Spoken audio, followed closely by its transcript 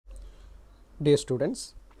Dear students,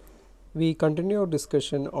 we continue our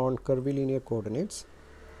discussion on curvilinear coordinates.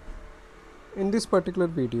 In this particular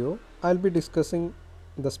video, I'll be discussing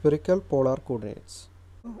the spherical polar coordinates.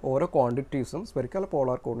 ഓരോ ക്വാണ്ടിറ്റീസും spherical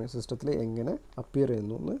polar coordinate സിസ്റ്റത്തിൽ എങ്ങനെ appear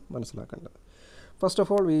ചെയ്യുന്നു എന്ന് മനസ്സിലാക്കേണ്ടത്. First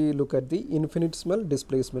of all we look at the ഇൻഫിനിറ്റ്സിമൽ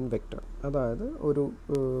displacement vector. അതായത്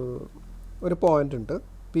ഒരു point ഉണ്ട്,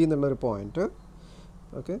 P എന്നുള്ളൊരു point.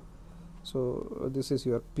 Okay, so this is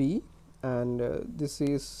your P and this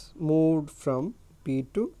is moved from P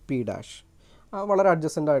two P dash. വളരെ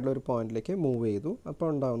അഡ്ജസ്റ്റൻ്റ് ആയിട്ടുള്ള ഒരു പോയിന്റിലേക്ക് മൂവ് ചെയ്തു. അപ്പോൾ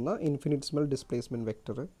ഉണ്ടാകുന്ന ഇൻഫിനിറ്റ്സിമൽ ഡിസ്പ്ലേസ്മെൻറ്റ്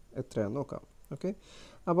വെക്റ്റർ എത്രയാണെന്ന് നോക്കാം. ഓക്കെ,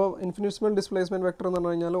 അപ്പോൾ ഇൻഫിനിറ്റ്സിമൽ ഡിസ്പ്ലേസ്മെൻറ്റ് വെക്റ്റർ എന്ന്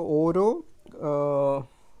പറഞ്ഞു കഴിഞ്ഞാൽ ഓരോ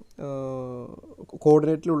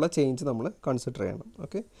കോർഡിനേറ്റിലുള്ള ചേഞ്ച് നമ്മൾ കൺസിഡർ ചെയ്യണം.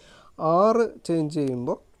 ഓക്കെ, 6 ചേഞ്ച്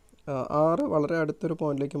ചെയ്യുമ്പോൾ 6 വളരെ അടുത്തൊരു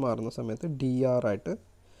പോയിന്റിലേക്ക് മാറുന്ന സമയത്ത് dr ആയിട്ട്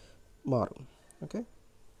മാറും. ഓക്കെ,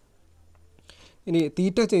 ഇനി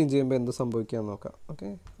തീറ്റ ചേഞ്ച് ചെയ്യുമ്പോൾ എന്ത് സംഭവിക്കാമെന്ന് നോക്കാം. ഓക്കെ,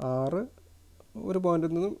 6 ഒരു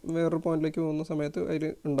പോയിന്റിൽ നിന്നും വേറൊരു പോയിന്റിലേക്ക് പോകുന്ന സമയത്ത് അതിൽ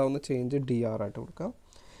ഉണ്ടാകുന്ന ചേഞ്ച് dr ആയിട്ട് കൊടുക്കാം.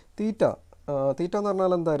 തീറ്റ എന്ന്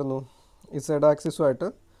പറഞ്ഞാൽ എന്തായിരുന്നു? ഇസഡ് ആക്സിസുമായിട്ട്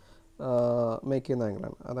മേക്ക് ചെയ്യുന്ന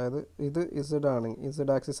ആംഗിളാണ്. അതായത് ഇത്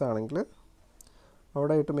ഇസഡ് ആക്സിസ് ആണെങ്കിൽ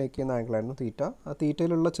അവിടെ ആയിട്ട് മേക്ക് ചെയ്യുന്ന ആംഗിളായിരുന്നു തീറ്റ. ആ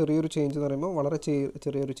തീറ്റയിലുള്ള ചെറിയൊരു ചേഞ്ച് എന്ന് പറയുമ്പോൾ വളരെ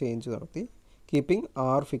ചെറിയൊരു ചേഞ്ച് നടത്തി, കീപ്പിംഗ്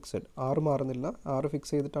ആർ ഫിക്സഡ്. ആറ് മാറുന്നില്ല, ആറ്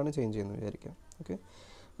ഫിക്സ് ചെയ്തിട്ടാണ് ചേഞ്ച് ചെയ്യുന്നത് വിചാരിക്കാം. ഓക്കെ,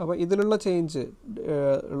 അപ്പോൾ ഇതിലുള്ള ചേഞ്ച്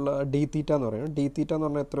ഉള്ള ഡി തീറ്റ എന്ന് പറയുന്നത്, ഡി തീറ്റ എന്ന്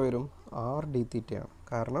പറഞ്ഞാൽ എത്ര വരും? ആർ ഡി തീറ്റയാണ്.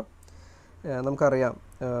 കാരണം നമുക്കറിയാം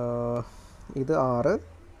ഇത് 6,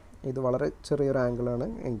 ഇത് വളരെ ചെറിയൊരു ആംഗിളാണ്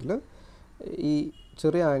എങ്കിൽ ഈ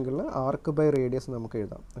ചെറിയ ആംഗിളിൽ ആർക്ക് ബൈ റേഡിയസ് നമുക്ക്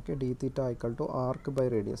എഴുതാം. Okay, D theta equal to arc by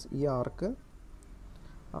radius. ഈ ആർക്ക്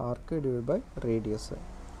ഡിവൈഡ് ബൈ റേഡിയസ്.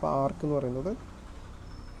 അപ്പോൾ ആർക്ക് എന്ന് പറയുന്നത്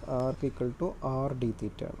ആർക്ക് ഈക്വൽ ടു ആർ ഡി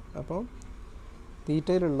തീറ്റ ആണ്. അപ്പോൾ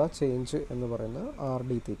തീറ്റയിലുള്ള ചേഞ്ച് എന്ന് പറയുന്നത് ആർ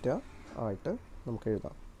ഡി തീറ്റ ആയിട്ട് നമുക്ക്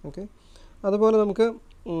എഴുതാം. ഓക്കെ, അതുപോലെ നമുക്ക്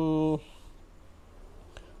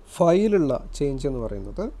ഫൈയിലുള്ള ചേഞ്ച് എന്ന്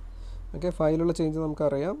പറയുന്നത്, ഓക്കെ, ഫൈയിലുള്ള ചേഞ്ച്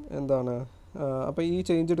നമുക്കറിയാം എന്താണ്. അപ്പോൾ ഈ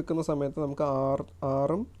ചേഞ്ച് എടുക്കുന്ന സമയത്ത് നമുക്ക്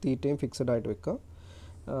ആറും തീറ്റയും ഫിക്സഡ് ആയിട്ട് വെക്കുക.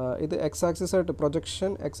 ഇത് എക്സ് ആക്സിസ് ആയിട്ട്,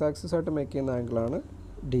 പ്രൊജക്ഷൻ എക്സ് ആക്സിസ് ആയിട്ട് മേക്ക് ചെയ്യുന്ന ആംഗിളാണ്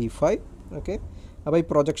d5. ഓക്കെ, അപ്പോൾ ഈ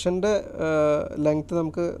പ്രൊജക്ഷൻ്റെ ലെങ്ത്ത്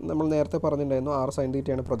നമ്മൾ നേരത്തെ പറഞ്ഞിട്ടുണ്ടായിരുന്നു, 6 സൈൻ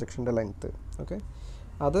തീറ്റയാണ് പ്രൊജക്ഷൻ്റെ ലെങ്ത്ത്. ഓക്കെ,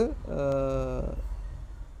 അത്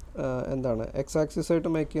എന്താണ്, എക്സ് ആക്സിസ്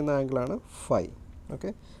ആയിട്ട് മേക്ക് ചെയ്യുന്ന ആംഗിളാണ് 5.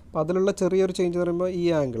 ഓക്കെ, അപ്പോൾ അതിലുള്ള ചെറിയൊരു ചേഞ്ച് പറയുമ്പോൾ ഈ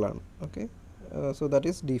ആംഗിളാണ്. Okay, so that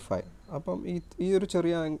is d5. അപ്പം ഈ ഒരു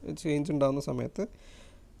ചെറിയ ചേഞ്ച് ഉണ്ടാകുന്ന സമയത്ത്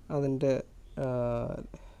അതിൻ്റെ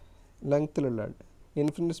ലെങ്ത്തിലുള്ള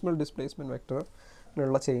ഇൻഫിനിറ്റ്സിമൽ ഡിസ്പ്ലേസ്മെൻറ്റ്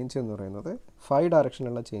വെക്ടറിനുള്ള ചേഞ്ച് എന്ന് പറയുന്നത് 5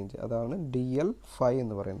 ഡയറക്ഷനിലുള്ള ചേഞ്ച്, അതാണ് dl5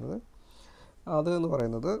 എന്ന് പറയുന്നത്. അത് എന്ന്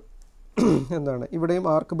പറയുന്നത് എന്താണ്, ഇവിടെയും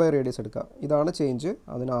ആർക്ക് ബൈ റേഡിയസ് എടുക്കുക. ഇതാണ് ചേഞ്ച്,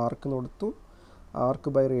 അതിന് ആർക്ക് കൊടുത്തു,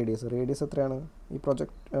 ആർക്ക് ബൈ റേഡിയസ് എത്രയാണ്? ഈ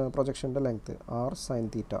പ്രൊജക്ഷൻ്റെ length r sine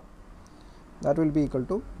theta, that will be equal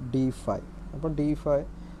to d5. അപ്പോൾ d5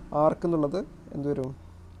 ആർക്ക് എന്നുള്ളത് എന്ത് വരും?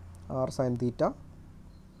 r sine theta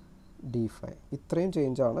d5. ഇത്രയും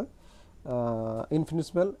ചേഞ്ചാണ്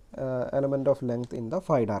ഇൻഫിനിറ്റ്സിമൽ element of length in the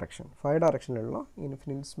 5 direction. 5 ഡയറക്ഷനിലുള്ള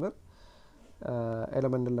ഇൻഫിനിറ്റ്സിമൽ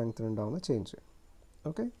elemental ലെങ്ത്തിന് ഉണ്ടാകുന്ന change.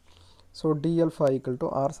 Okay, so dl5 equal to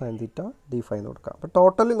r sine theta d5 എന്ന് കൊടുക്കാം. അപ്പോൾ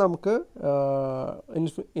totally നമുക്ക്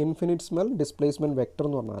ഇൻഫിനിറ്റ്സിമൽ ഡിസ്പ്ലേസ്മെൻറ്റ് വെക്ടർ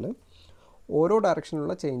എന്ന് പറഞ്ഞാൽ ഓരോ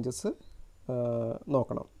ഡയറക്ഷനിലുള്ള ചേഞ്ചസ്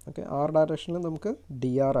നോക്കണം. ഓക്കെ, ആർ ഡയറക്ഷനിൽ നമുക്ക്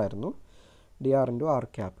dr ആയിരുന്നു, dr into R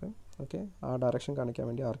cap. Okay, ആ ഡയറക്ഷൻ കാണിക്കാൻ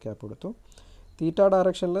വേണ്ടി ആർ ക്യാപ്പ് കൊടുത്തു. തീറ്റ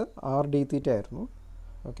ഡയറക്ഷനിൽ ആർ ഡി തീറ്റ ആയിരുന്നു.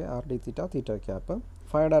 ഓക്കെ, ആർ ഡി തീറ്റ തീറ്റ ക്യാപ്പ്.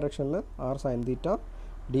 5 ഡയറക്ഷനിൽ R sine theta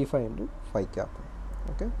d5 into 5 cap.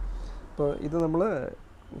 Okay, അപ്പോൾ ഇത് നമ്മൾ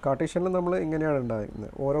കാർട്ടീഷ്യനിൽ നമ്മൾ ഇങ്ങനെയാണ്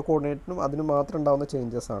ഉണ്ടായിരുന്നത്, ഓരോ കോർഡിനേറ്റിനും അതിന് മാത്രം ഉണ്ടാകുന്ന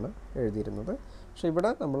ചേഞ്ചസ് ആണ് എഴുതിയിരുന്നത്. പക്ഷേ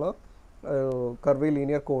ഇവിടെ നമ്മൾ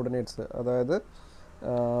കർവിലീനിയർ കോർഡിനേറ്റ്സ്, അതായത്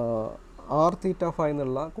ആർ തീറ്റ 5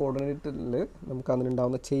 എന്നുള്ള കോർഡിനേറ്റിൽ നമുക്ക്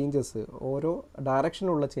അതിനുണ്ടാകുന്ന ചേഞ്ചസ്, ഓരോ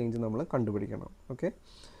ഡയറക്ഷനിലുള്ള ചേഞ്ച് നമ്മൾ കണ്ടുപിടിക്കണം. ഓക്കെ,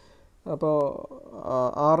 അപ്പോൾ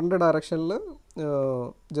ആറിൻ്റെ ഡയറക്ഷനിൽ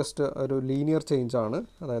ജസ്റ്റ് ഒരു ലീനിയർ ചേഞ്ചാണ്,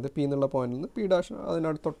 അതായത് പി എന്നുള്ള പോയിന്റിൽ നിന്ന് പി ഡാഷ്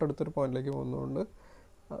അതിനടുത്ത് തൊട്ടടുത്തൊരു പോയിന്റിലേക്ക് പോകുന്നതുകൊണ്ട്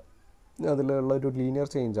അതിലുള്ള ഒരു ലീനിയർ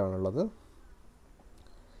ചേഞ്ചാണുള്ളത്.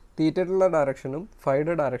 തീറ്റയിലുള്ള ഡയറക്ഷനും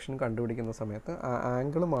 5 ഡയറക്ഷനും കണ്ടുപിടിക്കുന്ന സമയത്ത് ആ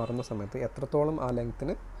ആംഗിൾ മാറുന്ന സമയത്ത് എത്രത്തോളം ആ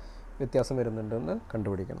ലെങ്ത്തിന് വ്യത്യാസം വരുന്നുണ്ടെന്ന്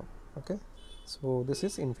കണ്ടുപിടിക്കണം. Okay, so this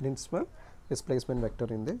is infinitesimal displacement vector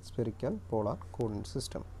in the spherical polar coordinate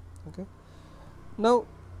system. Okay, now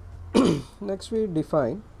next we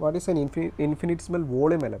define what is an infinitesimal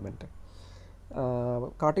volume element.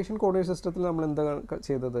 Cartesian coordinate സിസ്റ്റത്തിൽ നമ്മൾ എന്താ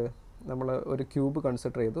ചെയ്തത്? നമ്മൾ ഒരു ക്യൂബ്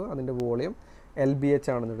കൺസിഡർ ചെയ്തു, അതിൻ്റെ വോളിയം LBH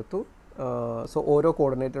ആണെന്ന് എടുത്തു. സോ ഓരോ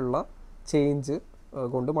കോർഡിനേറ്റുള്ള ചേഞ്ച്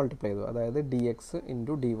കൊണ്ട് മൾട്ടിപ്ലൈ ചെയ്തു, അതായത് dx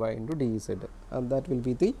into dy into dz, and that will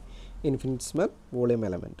be the ഇൻഫിനിറ്റ്സിമൽ volume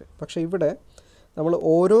element. പക്ഷേ ഇവിടെ നമ്മൾ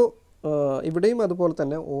ഓരോ ഇവിടെയും അതുപോലെ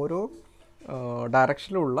തന്നെ ഓരോ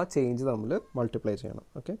ഡയറക്ഷനിലുള്ള ചേഞ്ച് നമ്മൾ മൾട്ടിപ്ലൈ ചെയ്യണം.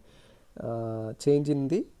 Okay, change in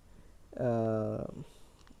the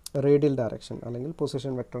radial direction അല്ലെങ്കിൽ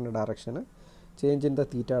position വെക്ടറിൻ്റെ direction, change in the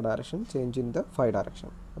theta direction, change in the phi direction.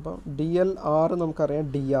 അപ്പോൾ ഡി എൽ ആർ നമുക്കറിയാം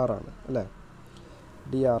ഡി ആർ ആണ് അല്ലേ,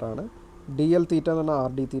 ഡി ആർ ആണ്. ഡി എൽ തീറ്റ എന്ന് പറഞ്ഞാൽ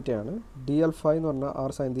ആർ ഡി തീറ്റയാണ്. ഡി എൽ ഫൈ എന്ന് പറഞ്ഞാൽ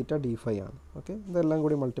R sine theta D phi ആണ്. ഓക്കെ, ഇതെല്ലാം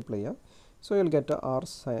കൂടി മൾട്ടിപ്ലൈ ചെയ്യാം. So you'll get R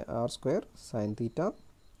square sine theta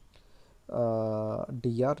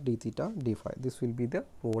dr d theta d phi. This will be the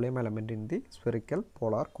volume element in the spherical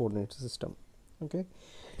polar coordinate system. Okay,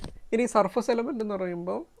 ഇനി surface element എന്ന്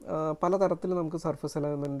പറയുമ്പോൾ പലതരത്തിൽ നമുക്ക് surface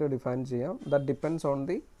element define ചെയ്യാം. That depends on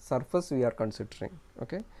the surface V R considering.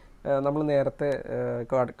 Okay, നമ്മൾ നേരത്തെ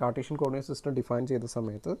Cartesian coordinate system define ചെയ്ത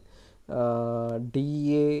സമയത്ത് ഡി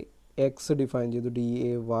എ എക്സ് ഡിഫൈൻ ചെയ്തു, ഡി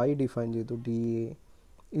എ വൈ ഡിഫൈൻ ചെയ്തു, ഡി എ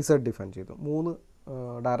ഇസഡ് ഡിഫൈൻ ചെയ്തു. 3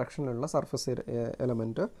 ഡയറക്ഷനിലുള്ള സർഫസ്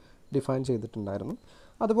എലമെൻറ്റ് ഡിഫൈൻ ചെയ്തിട്ടുണ്ടായിരുന്നു.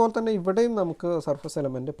 അതുപോലെ തന്നെ ഇവിടെയും നമുക്ക് സർഫസ്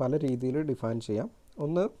എലമെൻറ്റ് പല രീതിയിൽ ഡിഫൈൻ ചെയ്യാം.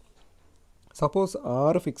 ഒന്ന്, സപ്പോസ്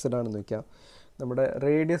ആറ് ഫിക്സഡ് ആണെന്ന് വയ്ക്കുക, നമ്മുടെ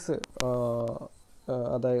റേഡിയസ്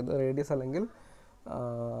അതായത് റേഡിയസ് അല്ലെങ്കിൽ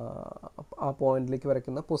ആ പോയിന്റിലേക്ക്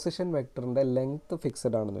വരയ്ക്കുന്ന പൊസിഷൻ വെക്ടറിൻ്റെ ലെങ്ത്ത്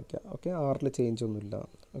ഫിക്സഡ് ആണെന്ന് വയ്ക്കുക. ഓക്കെ, ആറിൽ ചേഞ്ച് ഒന്നുമില്ല.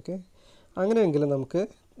 ഓക്കെ, അങ്ങനെയെങ്കിൽ നമുക്ക്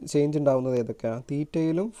ചേഞ്ച് ഉണ്ടാകുന്നത് ഏതൊക്കെയാണ്?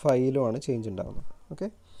 തീറ്റയിലും ഫൈയിലുമാണ് ചേഞ്ച് ഉണ്ടാകുന്നത്. ഓക്കെ,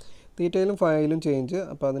 തീറ്റയിലും ഫൈയിലും ചേഞ്ച്,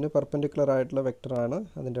 അപ്പോൾ അതിന് പെർപെൻഡിക്കുലർ ആയിട്ടുള്ള വെക്ടറാണ്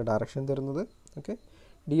അതിൻ്റെ ഡയറക്ഷൻ തരുന്നത്. Okay,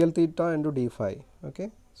 D L theta into D phi. Okay,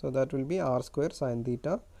 so that will be R square sine theta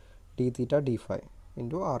D theta D phi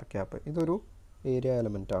into R cap. ഇതൊരു ഏരിയ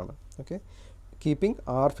എലമെൻ്റ് ആണ്. Okay, keeping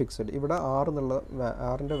are fixed. ഇവിടെ R എന്നുള്ള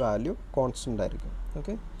ആറിൻ്റെ value constant ആയിരിക്കും.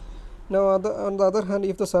 Okay, no on the other hand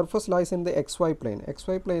if the surface lies in the X Y plain, X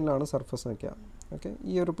Y പ്ലെയിനിലാണ് surface നിൽക്കുക. Okay,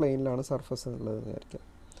 ഈ ഒരു പ്ലെയിനിലാണ് surface ഉള്ളത് വിചാരിക്കുക.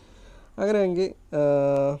 അങ്ങനെയെങ്കിൽ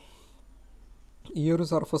ഈ ഒരു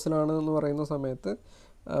സർഫസിലാണ് എന്ന് പറയുന്ന സമയത്ത്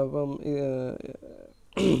അപ്പം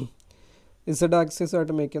ഇസഡ്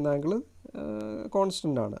ആക്സിസുമായിട്ട് മേക്കുന്ന ആംഗിൾ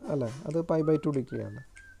കോൺസ്റ്റൻ്റ് ആണ് അല്ലേ, അത് π/2 ഡിഗ്രി ആണ്,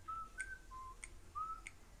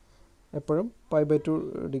 എപ്പോഴും π/2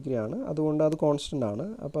 ഡിഗ്രി ആണ്, അതുകൊണ്ട് അത് കോൺസ്റ്റൻ്റ് ആണ്.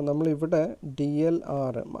 അപ്പം നമ്മളിവിടെ ഡി എൽ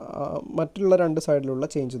ആർ മറ്റുള്ള രണ്ട് സൈഡിലുള്ള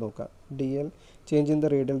ചേഞ്ച് നോക്കാം. D L change in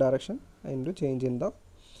the radial direction into change in the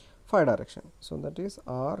phi direction. So that is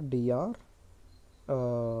R D R.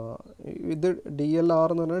 ഇത് ഡി എൽ ആർ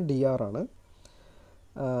എന്ന് പറഞ്ഞാൽ ഡി ആർ ആണ്.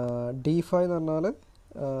 ഡി ഫൈ എന്ന് പറഞ്ഞാൽ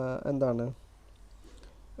എന്താണ്?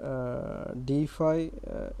 D phi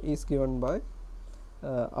is given by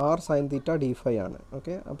R sine theta D phi ആണ്.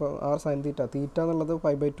 Okay, അപ്പോൾ R sine theta, തീറ്റ എന്നുള്ളത്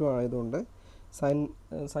π/2 ആയതുകൊണ്ട്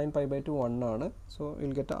സൈൻ π/2 1 ആണ്. So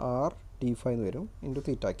will get R D phi എന്ന് വരും into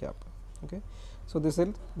theta cap. Okay, so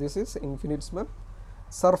this is ഇൻഫിനിറ്റ്സിമൽ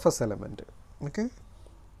surface element. Okay,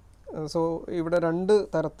 so ഇവിടെ രണ്ട്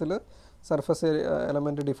തരത്തിൽ സർഫസ്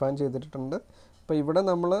എലമെൻറ്റ് ഡിഫൈൻ ചെയ്തിട്ടുണ്ട്. അപ്പോൾ ഇവിടെ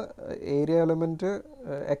നമ്മൾ area element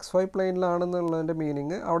X Y പ്ലെയിനിലാണെന്നുള്ളതിൻ്റെ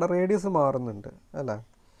meaning അവിടെ റേഡിയസ് മാറുന്നുണ്ട് അല്ലേ.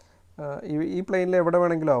 ഈ പ്ലെയിനിൽ എവിടെ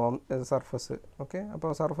വേണമെങ്കിലും ആവാം സർഫസ്. ഓക്കെ, അപ്പോൾ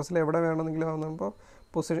സർഫസിൽ എവിടെ വേണമെങ്കിലും ആവുമ്പോൾ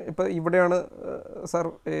പൊസിഷൻ, ഇപ്പോൾ ഇവിടെയാണ്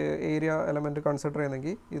ഏരിയ എലമെൻറ്റ് കൺസിഡർ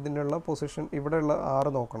ചെയ്യുന്നതെങ്കിൽ ഇതിനുള്ള പൊസിഷൻ ഇവിടെയുള്ള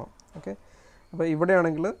ആറ് നോക്കണം. ഓക്കെ, അപ്പോൾ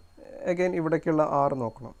ഇവിടെയാണെങ്കിൽ അഗൈൻ ഇവിടേക്കുള്ള ആറ്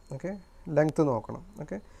നോക്കണം. ഓക്കെ, ലെങ്ത്ത് നോക്കണം.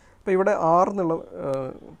 ഓക്കെ, അപ്പോൾ ഇവിടെ ആർ എന്നുള്ള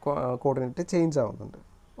കോർഡിനേറ്റ് ചേഞ്ച് ആവുന്നുണ്ട്.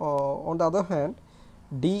 On the other hand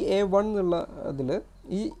D A one എന്നുള്ള ഇതിൽ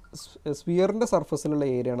ഈ സ്ഫിയറിൻ്റെ സർഫസിലുള്ള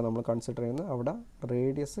ഏരിയയാണ് നമ്മൾ കൺസിഡർ ചെയ്യുന്നത്, അവിടെ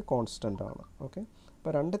റേഡിയസ് കോൺസ്റ്റൻ്റ് ആണ്. ഓക്കെ,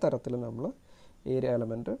 അപ്പോൾ രണ്ട് തരത്തിൽ നമ്മൾ ഏരിയ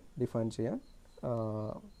എലമെൻറ്റ് ഡിഫൈൻ ചെയ്യാൻ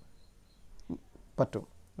പറ്റും.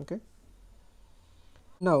 ഓക്കെ,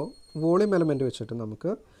 നൗ വോളിയം എലമെൻറ്റ് വെച്ചിട്ട്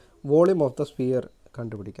നമുക്ക് വോളിയം ഓഫ് ദ സ്ഫിയർ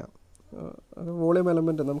കണ്ടുപിടിക്കാം. വോളിയം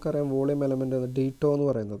എലമെൻറ്റ് നമുക്കറിയാം, വോളിയം എലമെൻറ്റ് ഡീറ്റോ എന്ന്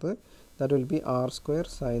പറയുന്നത് that will be R square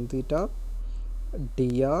sine theta D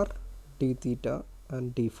R D theta and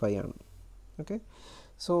D phi ആണ്. ഓക്കെ,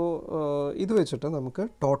 സോ ഇത് വെച്ചിട്ട് നമുക്ക്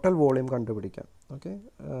ടോട്ടൽ വോളിയം കണ്ടുപിടിക്കാം. ഓക്കെ,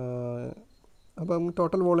 അപ്പം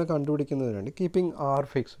ടോട്ടൽ വോളിയം കണ്ടുപിടിക്കുന്നതിന് വേണ്ടി കീപ്പിംഗ് ആർ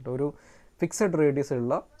ഫിക്സ്ഡ്, ഒരു ഫിക്സഡ് റേഡിയസ്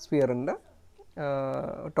ഉള്ള സ്ഫിയറിൻ്റെ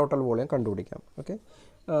ടോട്ടൽ വോളിയം കണ്ടുപിടിക്കാം. ഓക്കെ,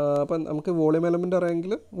 അപ്പം നമുക്ക് വോളിയം എലമെൻ്റ്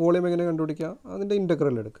അറിയാമെങ്കിൽ വോളിയം എങ്ങനെ കണ്ടുപിടിക്കാം? അതിൻ്റെ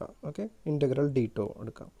ഇൻ്റഗ്രൽ എടുക്കാം. ഓക്കെ, ഇൻ്റഗ്രൽ ഡീറ്റോ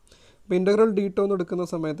എടുക്കാം. അപ്പോൾ ഇൻ്റഗ്രൽ ഡീറ്റോ എന്ന് എടുക്കുന്ന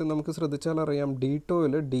സമയത്ത് നമുക്ക് ശ്രദ്ധിച്ചാൽ അറിയാം,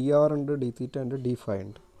 ഡീറ്റോയിൽ ഡി ആർ ഉണ്ട്, ഡി തീറ്റ ഉണ്ട്, ഡി ഫൈ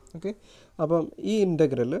ഉണ്ട്. ഓക്കെ, അപ്പം ഈ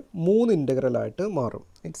ഇൻ്റഗ്രൽ 3 ഇൻ്റഗ്രലായിട്ട് മാറും.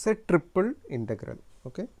 It's A triple integral.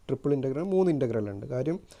 Okay, triple integral 3 integral ഉണ്ട്,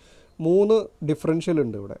 കാര്യം 3 ഡിഫറൻഷ്യൽ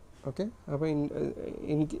ഉണ്ട് ഇവിടെ. ഓക്കെ, അപ്പോൾ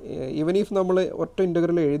ഈവൻ ഇഫ് നമ്മൾ ഒറ്റ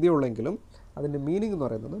ഇൻ്റഗ്രൽ എഴുതിയുള്ളെങ്കിലും അതിൻ്റെ മീനിങ് എന്ന്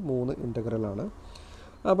പറയുന്നത് 3 ഇൻ്റഗ്രലാണ്.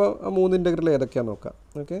 അപ്പോൾ ആ 3 ഇൻ്റഗ്രൽ ഏതൊക്കെയാണെന്ന് നോക്കാം.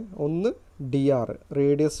 ഓക്കെ, ഒന്ന് ഡി ആർ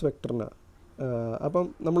റേഡിയസ് വെക്ടറിന്, അപ്പം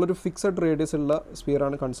നമ്മളൊരു ഫിക്സഡ് റേഡിയസ് ഉള്ള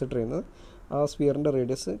സ്ഫിയറാണ് കൺസിഡർ ചെയ്യുന്നത്. ആ സ്ഫിയറിൻ്റെ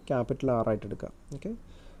റേഡിയസ് ക്യാപിറ്റൽ ആർ ആയിട്ട് എടുക്കാം. ഓക്കെ,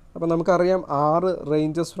 അപ്പോൾ നമുക്കറിയാം 6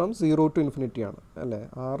 റേഞ്ചസ് ഫ്രം 0 to infinity ആണ് അല്ലേ,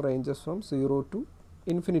 6 റേഞ്ചസ് ഫ്രം 0 to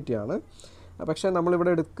infinity ആണ്. പക്ഷേ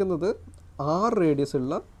നമ്മളിവിടെ എടുക്കുന്നത് 6 റേഡിയസ്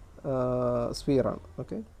ഉള്ള സ്ഫിയറാണ്.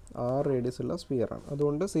 ഓക്കെ, 6 റേഡിയസ് ഉള്ള സ്ഫിയറാണ്.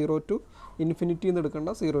 അതുകൊണ്ട് 0 to infinity എന്ന് എടുക്കേണ്ട,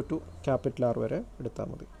 0 to ക്യാപിറ്റൽ ആർ വരെ എടുത്താൽ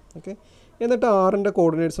മതി. ഓക്കെ, എന്നിട്ട് ആറിൻ്റെ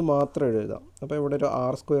കോർഡിനേറ്റ്സ് മാത്രം എഴുതാം. അപ്പോൾ ഇവിടെ ഒരു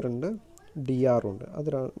r² ഉണ്ട്, dr ഉണ്ട്,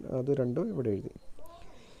 അത് രണ്ടും ഇവിടെ എഴുതി.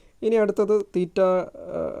 ഇനി അടുത്തത്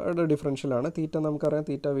തീറ്റയുടെ ഡിഫറൻഷ്യലാണ്. തീറ്റ നമുക്കറിയാം,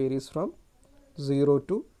 തീറ്റ വേരീസ് ഫ്രം 0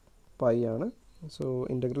 to π ആണ്. So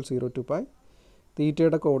integral 0 to π.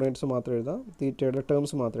 തീറ്റയുടെ കോർഡിനേറ്റ്സ് മാത്രം എഴുതാം, തീറ്റയുടെ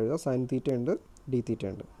ടേംസ് മാത്രം എഴുതാം. സൈൻ തീറ്റ ഉണ്ട്, ഡി തീറ്റ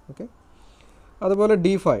ഉണ്ട്. ഓക്കെ, അതുപോലെ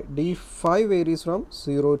d5 വേരീസ് ഫ്രം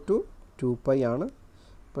 0 to 2π ആണ്.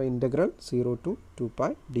 അപ്പോൾ ഇൻ്റഗ്രൽ 0 to 2π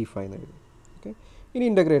d5 എന്ന് എഴുതി. ഓക്കെ, ഇനി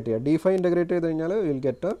ഇൻ്റഗ്രേറ്റ് ചെയ്യുക. d5 ഇൻ്റഗ്രേറ്റ് ചെയ്ത് കഴിഞ്ഞാൽ will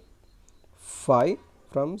get 5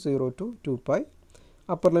 from 0 to 2π.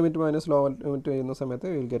 Upper limit minus lower limit ചെയ്യുന്ന സമയത്ത്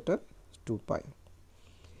വിൽ ഗെറ്റ് 2π.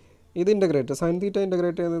 ഇത് ഇൻ്റഗ്രേറ്റ്, സൈൻ തീറ്റ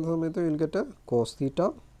ഇൻ്റഗ്രേറ്റ് ചെയ്യുന്ന സമയത്ത് will get cos theta,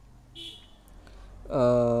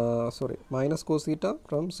 minus cos theta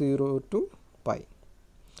from 0 to π.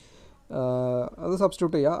 അത്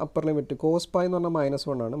സബ്സ്റ്റിറ്റ്യൂട്ട് ചെയ്യുക. അപ്പർ ലിമിറ്റ് കോസ് പൈ എന്ന് പറഞ്ഞാൽ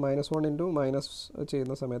 -1 ആണ്. -1 ഇൻറ്റു മൈനസ്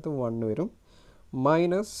ചെയ്യുന്ന സമയത്ത് 1 വരും.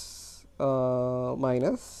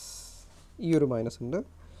 മൈനസ് ഈ ഒരു മൈനസ് ഉണ്ട്,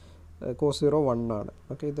 കോസ് 0 1 ആണ്.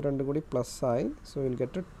 ഓക്കെ, ഇത് രണ്ടും കൂടി പ്ലസ് ആയി. So will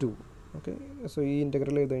get 2. Okay, so ഈ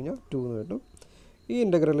ഇൻ്റഗ്രൽ ചെയ്ത് കഴിഞ്ഞാൽ 2 എന്ന് കിട്ടും. ഈ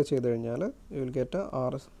ഇൻ്റഗ്രൽ ചെയ്ത് കഴിഞ്ഞാൽ വിൽ ഗെറ്റ്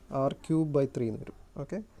r³ എന്ന് വരും.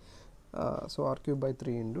 Okay, so r³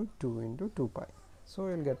 into 2 into 2π. So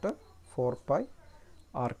will get 4π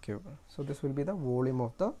r³. So this will be the volume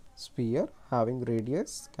of the sphere having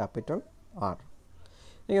radius capital R.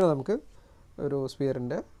 ഇങ്ങനെ നമുക്ക് ഒരു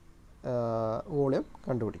സ്ഫിയറിൻ്റെ വോളിയം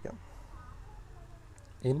കണ്ടുപിടിക്കാം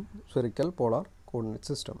in spherical polar coordinate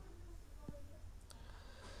system.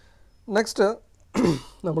 Next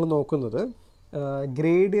നമ്മൾ നോക്കുന്നത്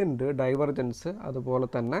gradient, divergence, അതുപോലെ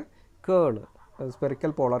തന്നെ കേള്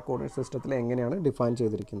spherical polar coordinate സിസ്റ്റത്തിൽ എങ്ങനെയാണ് ഡിഫൈൻ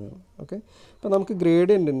ചെയ്തിരിക്കുന്നത്. ഓക്കെ, അപ്പോൾ നമുക്ക്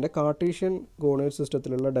ഗ്രേഡിയൻറ്റിൻ്റെ കാർട്ടീഷ്യൻ കോർഡിനേറ്റ്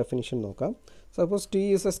സിസ്റ്റത്തിലുള്ള ഡെഫിനിഷൻ നോക്കാം. Suppose T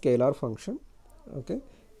is A scalar function. Okay,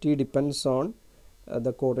 T depends on the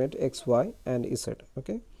coordinate X, Y and Z.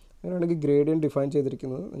 Okay, അങ്ങനെയാണെങ്കിൽ ഗ്രേഡിയൻറ്റ് ഡിഫൈൻ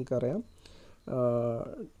ചെയ്തിരിക്കുന്നത് നിങ്ങൾക്കറിയാം,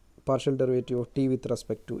 partial derivative of T with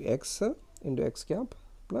respect to X into X cap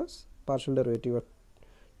plus partial derivative of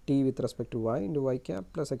T with respect to Y into Y cap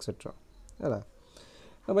plus etcetera അല്ലേ.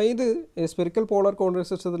 അപ്പോൾ ഇത് spherical polar coordinate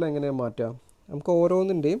സിസ്റ്റത്തിൽ എങ്ങനെയാണ് മാറ്റാം? നമുക്ക്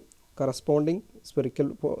ഓരോന്നിൻ്റെയും കറസ്പോണ്ടിങ് സ്ഫെറിക്കൽ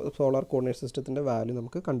പോളാർ കോർഡിനേറ്റ് സിസ്റ്റത്തിൻ്റെ value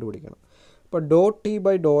നമുക്ക് കണ്ടുപിടിക്കണം. അപ്പോൾ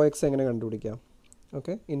 ∂t/∂x എങ്ങനെ കണ്ടുപിടിക്കാം?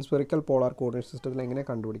 Okay, in spherical polar coordinate സിസ്റ്റത്തിൽ എങ്ങനെ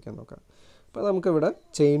കണ്ടുപിടിക്കാൻ നോക്കാം. അപ്പോൾ നമുക്കിവിടെ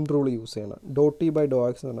ചെയിൻ റൂൾ യൂസ് ചെയ്യണം.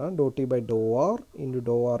 ∂t/∂x എന്ന് പറഞ്ഞാൽ ∂t/∂r into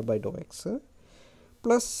 ∂r/∂x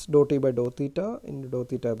plus ∂t/∂θ into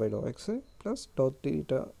 ∂θ/∂x plus ∂t/∂φ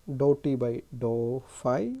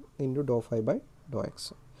into ∂φ/∂x.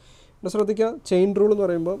 ഇവിടെ ശ്രദ്ധിക്കുക, ചെയിൻ റൂൾ എന്ന്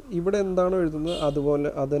പറയുമ്പോൾ ഇവിടെ എന്താണോ എഴുതുന്നത് അതുപോലെ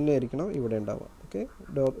അത് തന്നെ ആയിരിക്കണം ഇവിടെ ഉണ്ടാവുക. ഓക്കെ,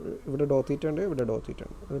 ഇവിടെ ∂θ ഉണ്ട്, ഇവിടെ ∂θ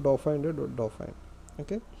ഉണ്ട്, ഇവിടെ ∂φ ഉണ്ട്, ∂φ ഉണ്ട്.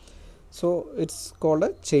 Okay, so it's called A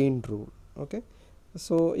chain rule. Okay,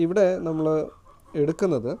 so ഇവിടെ നമ്മൾ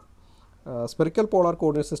എടുക്കുന്നത് സ്ഫെറിക്കൽ പോളാർ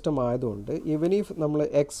കോർഡിനേറ്റ് സിസ്റ്റം ആയതുകൊണ്ട് ഈവൻ ഇഫ് നമ്മൾ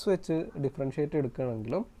എക്സ് വെച്ച് ഡിഫറൻഷ്യേറ്റ്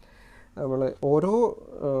എടുക്കുകയാണെങ്കിലും നമ്മൾ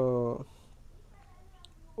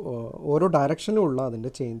ഓരോ ഡയറക്ഷനിലുള്ള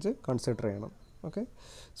അതിൻ്റെ ചേഞ്ച് കൺസിഡർ ചെയ്യണം. ഓക്കെ,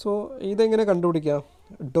 സോ ഇതെങ്ങനെ കണ്ടുപിടിക്കാം?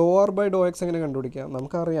 ∂r/∂x എങ്ങനെ കണ്ടുപിടിക്കാം?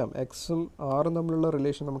 നമുക്കറിയാം എക്സും ആറും തമ്മിലുള്ള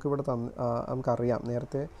റിലേഷൻ നമുക്കിവിടെ നമുക്കറിയാം,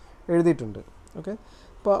 നേരത്തെ എഴുതിയിട്ടുണ്ട്. ഓക്കെ,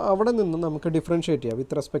 അപ്പോൾ അവിടെ നിന്ന് നമുക്ക് ഡിഫറൻഷ്യേറ്റ് ചെയ്യാം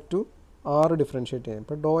വിത്ത് റെസ്പെക്ട് ടു ആറ് ഡിഫറൻഷ്യേറ്റ് ചെയ്യാം.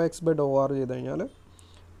 ഇപ്പോൾ ∂x/∂r ചെയ്ത് കഴിഞ്ഞാൽ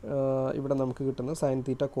ഇവിടെ നമുക്ക് കിട്ടുന്നത് സൈൻ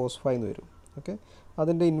തീറ്റ കോസ് ഫൈ എന്ന് വരും. ഓക്കെ,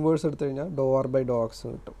 അതിൻ്റെ ഇൻവേഴ്സ് എടുത്തു കഴിഞ്ഞാൽ ∂r/∂x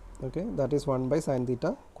കിട്ടും. Okay, that is 1/sin theta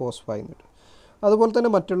cos phi എന്ന് കിട്ടും. അതുപോലെ തന്നെ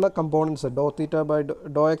മറ്റുള്ള കമ്പോണൻസ്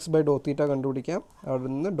 ∂x/∂θ കണ്ടുപിടിക്കാം, അവിടെ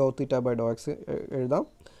നിന്ന് ∂θ/∂x എഴുതാം.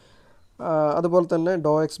 അതുപോലെ തന്നെ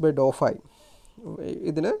 ∂x/∂φ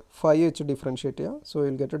ഇതിന് ഫൈ വെച്ച് ഡിഫറൻഷ്യേറ്റ് ചെയ്യാം. So you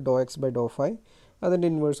will get ∂x/∂φ. അതിൻ്റെ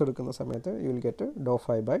ഇൻവേഴ്സ് എടുക്കുന്ന സമയത്ത് യു വിൽ ഗെറ്റ്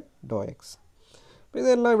 ∂φ/∂x. അപ്പോൾ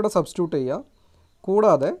ഇതെല്ലാം ഇവിടെ സബ്സ്റ്റിറ്റ്യൂട്ട് ചെയ്യുക.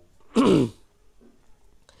 കൂടാതെ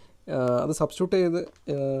അത് സബ്സ്റ്റിറ്റ്യൂട്ട് ചെയ്ത്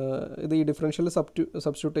ഇത് ഈ ഡിഫറൻഷ്യൽ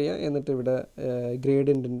സബ്സ്റ്റിറ്റ്യൂട്ട് ചെയ്യുക, എന്നിട്ട് ഇവിടെ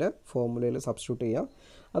ഗ്രേഡിയൻറ്റിൻ്റെ ഫോർമുലയിൽ സബ്സ്റ്റിറ്റ്യൂട്ട് ചെയ്യുക.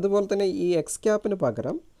 അതുപോലെ തന്നെ ഈ എക്സ് ക്യാപ്പിന്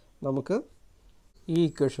പകരം നമുക്ക് ഈ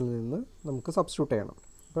ഇക്വേഷനിൽ നിന്ന് നമുക്ക് സബ്സ്റ്റിറ്റ്യൂട്ട് ചെയ്യണം.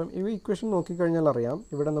 അപ്പം ഈ ഇക്വേഷൻ നോക്കിക്കഴിഞ്ഞാൽ അറിയാം,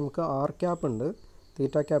 ഇവിടെ നമുക്ക് ആർ ക്യാപ്പ് ഉണ്ട്,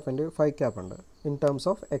 തീറ്റ ക്യാപ്പ് ഉണ്ട്, ഫൈ ക്യാപ്പ് ഉണ്ട് in terms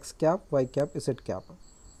of X cap, Y cap, Z cap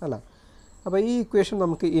അല്ല. അപ്പോൾ ഈ ഇക്വേഷൻ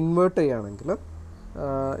നമുക്ക് ഇൻവേർട്ട് ചെയ്യുകയാണെങ്കിൽ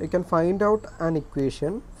you can find out an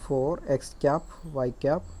equation for x cap, y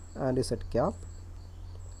cap and z cap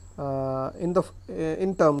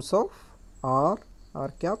in terms of r,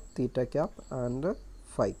 r cap, theta cap and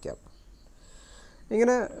phi cap.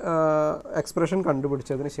 ഇങ്ങനെ expression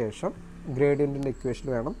കണ്ടുപിടിച്ചതിന് ശേഷം ഗ്രേഡിയൻറ്റിൻ്റെ equation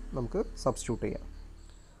വേണം നമുക്ക് substitute ചെയ്യാം.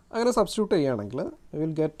 അങ്ങനെ സബ്സ്റ്റിറ്റ്യൂട്ട് ചെയ്യുകയാണെങ്കിൽ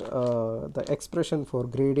will get the expression for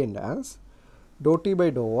gradient as dou t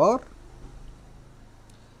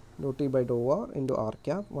by dou r into r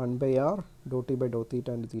cap 1 by r dou t by dou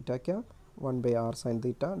theta into theta cap 1 by r sin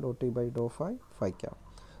theta dou t by dou phi cap.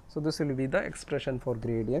 So this will be the expression for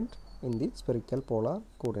gradient in the spherical polar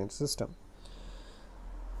coordinate system.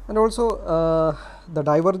 And also the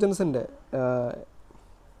divergence in the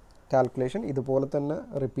calculation ഇതുപോലെ തന്നെ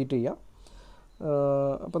repeat ചെയ്യാം.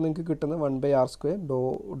 അപ്പോൾ നിങ്ങൾക്ക് കിട്ടുന്ന 1 by r square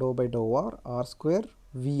dou by dou r square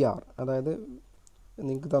vr, അതായത്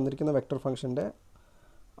നിങ്ങൾക്ക് തന്നിരിക്കുന്ന vector ഫംഗ്ഷൻ്റെ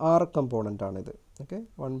r component ആണിത്. Okay,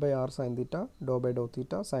 1 by r sin theta dou by dou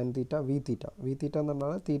theta sin theta v theta എന്ന്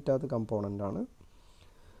പറഞ്ഞാൽ തീറ്റ അത് കമ്പോണൻ്റ് ആണ്.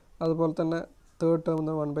 അതുപോലെ തന്നെ തേർഡ് ടേം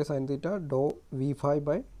എന്ന് 1 by sin theta dou v phi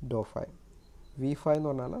by dou phi. v phi എന്ന്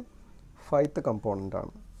പറഞ്ഞാൽ ഫൈത്ത് കമ്പോണൻ്റ്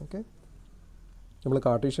ആണ്. ഓക്കെ, നമ്മൾ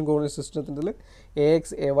കാർട്ടീഷ്യൻ കോർഡിനേറ്റ് സിസ്റ്റത്തിൽ ax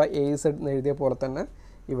ay az എന്ന് എഴുതിയ പോലെ തന്നെ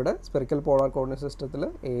ഇവിടെ സ്പെറിക്കൽ പോളാർ കോർഡിനേറ്റ് സിസ്റ്റത്തിൽ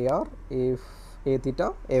ar a theta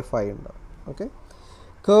a phi ഉണ്ട്. ഓക്കെ,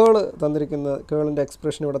 കേളിൻ്റെ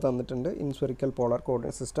എക്സ്പ്രഷൻ ഇവിടെ തന്നിട്ടുണ്ട് in spherical polar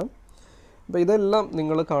coordinate system. അപ്പോൾ ഇതെല്ലാം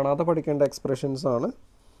നിങ്ങൾ കാണാതെ പഠിക്കേണ്ട എക്സ്പ്രഷൻസ് ആണ്,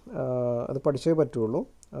 അത് പഠിച്ചേ പറ്റുള്ളൂ.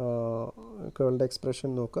 കേളിൻ്റെ എക്സ്പ്രഷൻ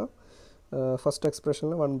നോക്കുക. ഫസ്റ്റ്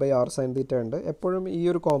എക്സ്പ്രഷനിൽ 1 by r sin theta ഉണ്ട്. എപ്പോഴും ഈ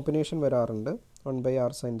ഒരു കോമ്പിനേഷൻ വരാറുണ്ട്, 1 by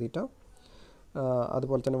r sin theta.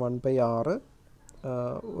 അതുപോലെ തന്നെ 1 by r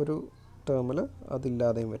ഒരു ടേമിൽ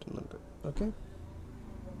അതില്ലാതെയും വരുന്നുണ്ട്. ഓക്കെ,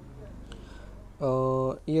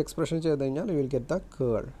 ഈ എക്സ്പ്രഷൻ ചെയ്ത് കഴിഞ്ഞാൽ യു വിൽ ഗെറ്റ് ദ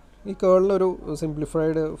കേൾ. ഈ കേളിനൊരു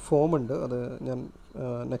സിംപ്ലിഫൈഡ് ഫോം ഉണ്ട്, അത് ഞാൻ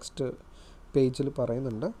നെക്സ്റ്റ് പേജിൽ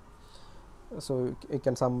പറയുന്നുണ്ട്. So you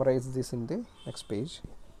can summarise this in the next page.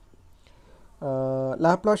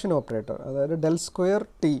 Laplacian operator, അതായത് ഡെൽ സ്ക്വയർ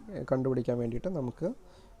ടി കണ്ടുപിടിക്കാൻ വേണ്ടിയിട്ട് നമുക്ക്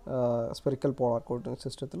സ്പെറിക്കൽ പോളാർ കോർഡിനേറ്റ്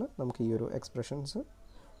സിസ്റ്റത്തിൽ നമുക്ക് ഈ ഒരു എക്സ്പ്രഷൻ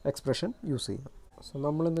യൂസ് ചെയ്യാം. സോ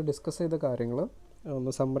നമ്മളിന്ന് ഡിസ്കസ് ചെയ്ത കാര്യങ്ങൾ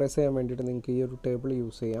ഒന്ന് സമ്മറൈസ് ചെയ്യാൻ വേണ്ടിയിട്ട് നിങ്ങൾക്ക് ഈ ഒരു ടേബിൾ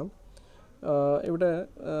യൂസ് ചെയ്യാം. ഇവിടെ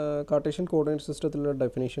കാർട്ടീഷ്യൻ കോർഡിനേറ്റ് സിസ്റ്റത്തിലുള്ള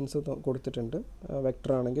ഡെഫിനേഷൻസ് കൊടുത്തിട്ടുണ്ട്.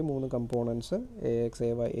 വെക്ടർ ആണെങ്കിൽ 3 കമ്പോണൻസ് ax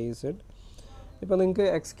ay az. ഇപ്പോൾ നിങ്ങൾക്ക്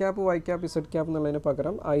X cap Y cap Z cap എന്നുള്ളതിന്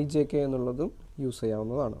പകരം ijk എന്നുള്ളതും യൂസ്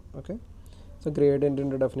ചെയ്യാവുന്നതാണ്. ഓക്കെ, സോ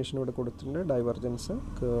ഗ്രേഡിയൻറ്റിൻ്റെ ഡെഫിനേഷൻ ഇവിടെ കൊടുത്തിട്ടുണ്ട്, ഡൈവർജൻസ്,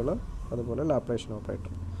 കേള്, അതുപോലെ ലാപ്ലേഷ്യൻ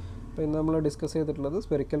ഓപ്പറേറ്റർ. അപ്പോൾ ഇന്ന് നമ്മൾ ഡിസ്കസ് ചെയ്തിട്ടുള്ളത്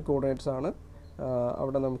സ്പെറിക്കൽ കോർഡിനേറ്റ്സ് ആണ്.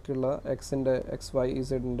 അവിടെ നമുക്കുള്ള എക്സിൻ്റെ എക്സ് വൈ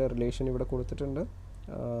ഇസഡിൻ്റെ റിലേഷൻ ഇവിടെ കൊടുത്തിട്ടുണ്ട്.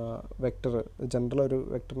 വെക്ടർ ജനറൽ ഒരു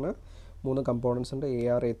വെക്ടറിന് 3 കമ്പോണൻസ് ഉണ്ട്,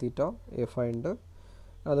 ar a theta a phi ഉണ്ട്.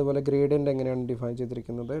 അതുപോലെ ഗ്രേഡിയൻ്റ് എങ്ങനെയാണ് ഡിഫൈൻ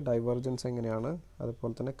ചെയ്തിരിക്കുന്നത്, ഡൈവർജൻസ് എങ്ങനെയാണ്,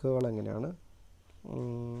 അതുപോലെ തന്നെ കേൾ എങ്ങനെയാണ്,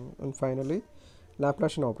 ഫൈനലി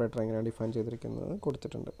ലാപ്ലാഷ്യൻ ഓപ്പറേറ്റർ എങ്ങനെയാണ് ഡിഫൈൻ ചെയ്തിരിക്കുന്നത്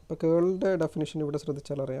കൊടുത്തിട്ടുണ്ട്. അപ്പോൾ കേളിൻ്റെ ഡെഫിനിഷൻ ഇവിടെ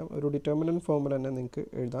ശ്രദ്ധിച്ചാൽ അറിയാം, ഒരു ഡിറ്റർമിനൻറ്റ് ഫോമിൽ തന്നെ നിങ്ങൾക്ക്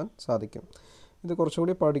എഴുതാൻ സാധിക്കും. ഇത്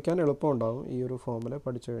കുറച്ചുകൂടി പഠിക്കാൻ എളുപ്പമുണ്ടാകും ഈ ഒരു ഫോമിൽ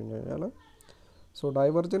പഠിച്ചു കഴിഞ്ഞു കഴിഞ്ഞാൽ. So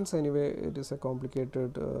divergence anyway it is A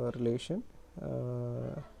complicated relation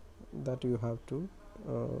that you have to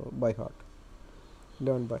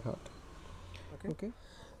learn by heart. Okay.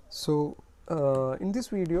 So in this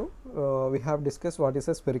video we have discussed what is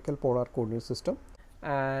a spherical polar coordinate system,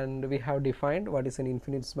 and we have defined what is an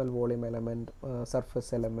infinitesimal volume element, surface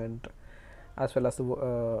element, as well as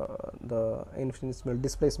the infinitesimal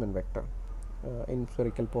displacement vector in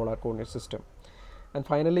spherical polar coordinate system. And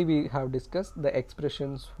finally we have discussed the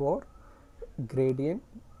expressions for gradient,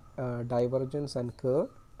 divergence and curl,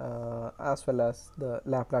 as well as the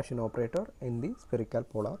Laplacian operator in the spherical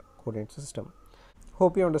polar coordinate system.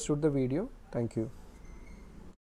 Hope you understood the video. Thank you.